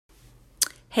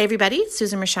Hey everybody,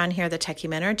 Susan Rashan here, the Techie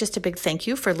Mentor. Just a big thank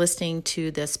you for listening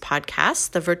to this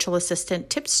podcast, the Virtual Assistant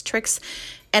Tips, Tricks,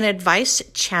 and Advice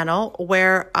channel,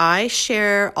 where I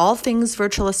share all things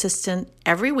virtual assistant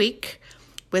every week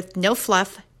with no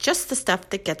fluff, just the stuff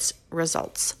that gets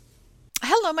results.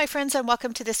 Hello, my friends, and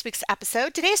welcome to this week's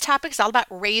episode. Today's topic is all about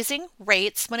raising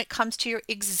rates when it comes to your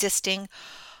existing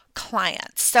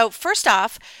clients. So first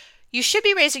off, you should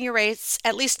be raising your rates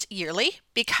at least yearly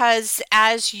because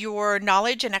as your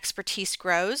knowledge and expertise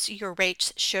grows, your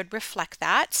rates should reflect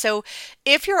that. So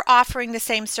if you're offering the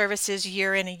same services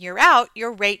year in and year out,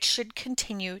 your rate should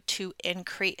continue to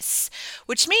increase,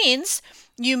 which means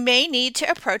you may need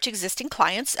to approach existing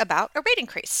clients about a rate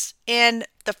increase. And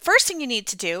the first thing you need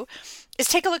to do is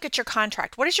take a look at your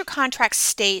contract. What does your contract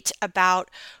state about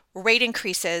rate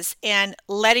increases and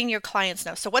letting your clients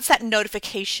know? So what's that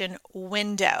notification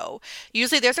window?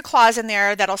 Usually there's a clause in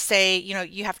there that'll say,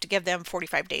 you have to give them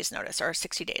 45 days notice or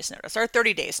 60 days notice or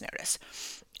 30 days notice.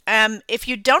 If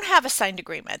you don't have a signed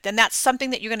agreement, then that's something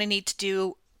that you're going to need to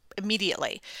do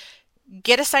immediately.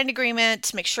 Get a signed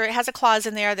agreement, make sure it has a clause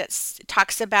in there that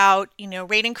talks about,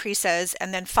 rate increases,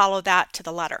 and then follow that to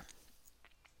the letter.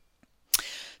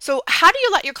 So how do you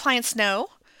let your clients know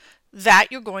that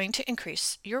you're going to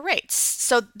increase your rates?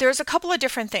 So there's a couple of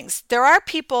different things. There are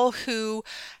people who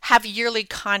have yearly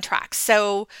contracts.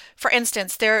 So for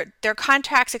instance, their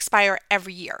contracts expire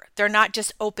every year. They're not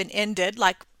just open-ended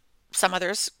like some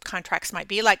others' contracts might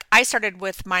be. Like I started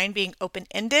with mine being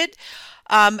open-ended.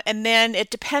 And then it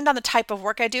depends on the type of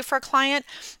work I do for a client.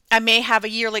 I may have a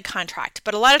yearly contract,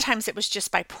 but a lot of times it was just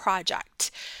by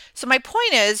project. So my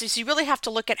point is you really have to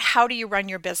look at how do you run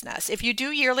your business. If you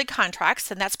do yearly contracts,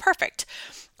 then that's perfect.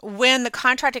 When the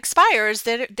contract expires,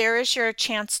 then there is your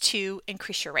chance to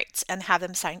increase your rates and have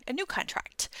them sign a new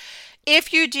contract.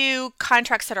 If you do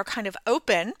contracts that are kind of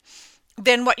open,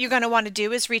 then what you're going to want to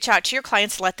do is reach out to your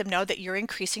clients, let them know that you're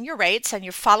increasing your rates and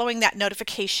you're following that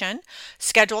notification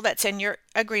schedule that's in your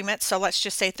agreement. So let's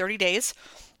just say 30 days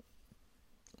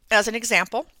as an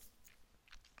example.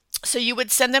 So you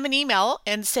would send them an email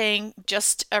and saying,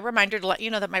 just a reminder to let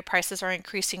you know that my prices are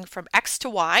increasing from X to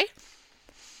Y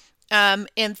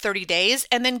in 30 days,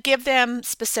 and then give them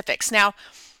specifics. Now,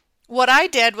 what I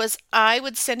did was I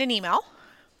would send an email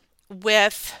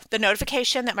with the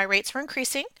notification that my rates were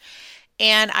increasing,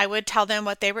 and I would tell them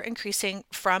what they were increasing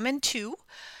from and to.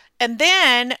 And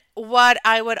then what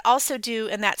I would also do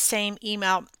in that same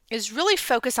email is really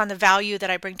focus on the value that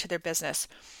I bring to their business.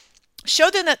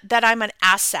 Show them that I'm an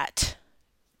asset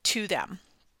to them.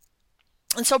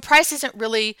 And so price isn't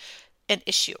really an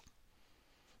issue.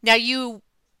 Now you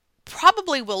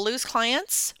probably will lose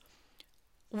clients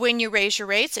when you raise your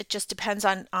rates. It just depends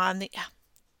on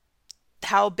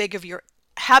how big of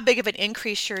an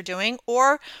increase you're doing,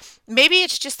 or maybe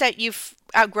it's just that you've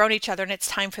outgrown each other and it's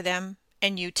time for them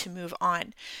and you to move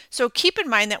on. So keep in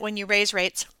mind that when you raise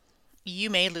rates,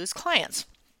 you may lose clients.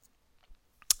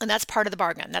 And that's part of the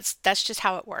bargain. That's just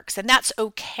how it works. And that's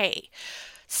okay.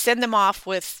 Send them off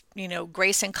with,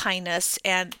 grace and kindness.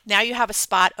 And now you have a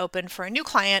spot open for a new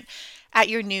client at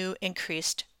your new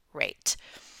increased rate.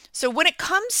 So when it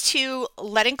comes to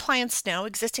letting clients know,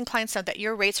 existing clients know that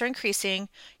your rates are increasing,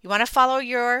 you want to follow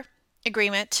your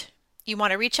agreement. You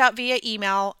want to reach out via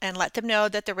email and let them know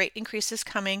that the rate increase is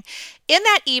coming. In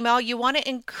that email, you want to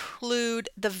include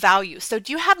the value. So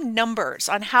do you have numbers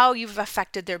on how you've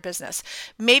affected their business?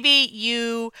 Maybe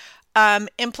you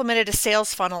implemented a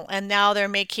sales funnel and now they're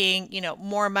making,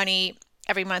 more money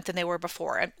every month than they were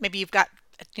before. And maybe you've got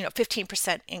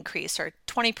 15% increase or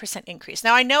 20% increase.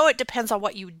 Now I know it depends on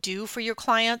what you do for your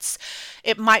clients.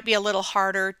 It might be a little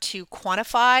harder to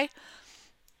quantify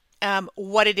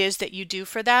what it is that you do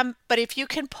for them. But if you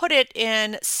can put it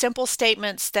in simple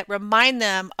statements that remind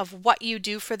them of what you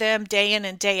do for them day in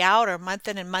and day out or month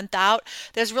in and month out,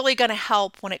 that's really going to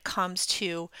help when it comes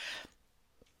to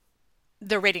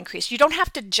the rate increase. You don't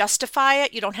have to justify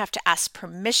it. You don't have to ask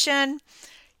permission.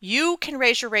 You can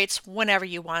raise your rates whenever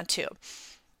you want to.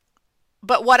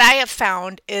 But what I have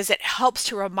found is it helps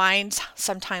to remind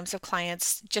sometimes of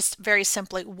clients just very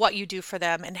simply what you do for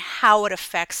them and how it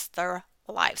affects their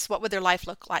lives. What would their life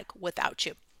look like without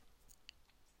you?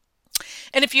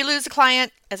 And if you lose a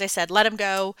client, as I said, let them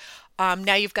go.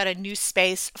 Now you've got a new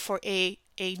space for a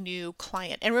new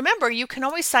client. And remember, you can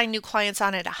always sign new clients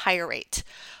on at a higher rate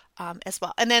as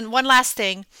well. And then one last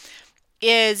thing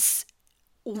is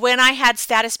when I had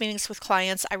status meetings with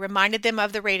clients, I reminded them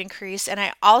of the rate increase, and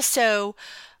I also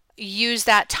use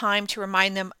that time to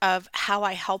remind them of how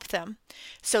I help them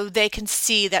so they can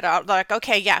see that, like,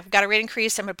 okay, yeah, I've got a rate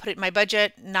increase. I'm going to put it in my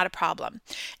budget. Not a problem.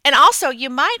 And also, you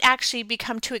might actually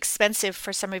become too expensive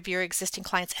for some of your existing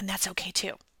clients, and that's okay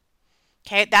too.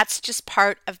 Okay, that's just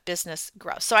part of business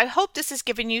growth. So I hope this has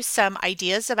given you some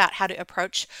ideas about how to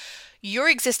approach your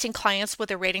existing clients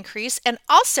with a rate increase, and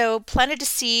also planted a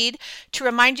seed to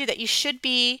remind you that you should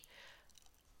be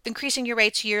increasing your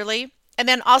rates yearly, and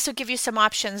then also give you some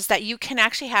options that you can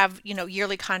actually have,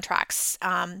 yearly contracts.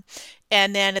 And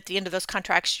then at the end of those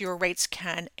contracts, your rates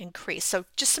can increase. So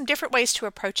just some different ways to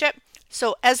approach it.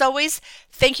 So as always,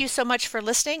 thank you so much for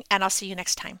listening, and I'll see you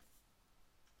next time.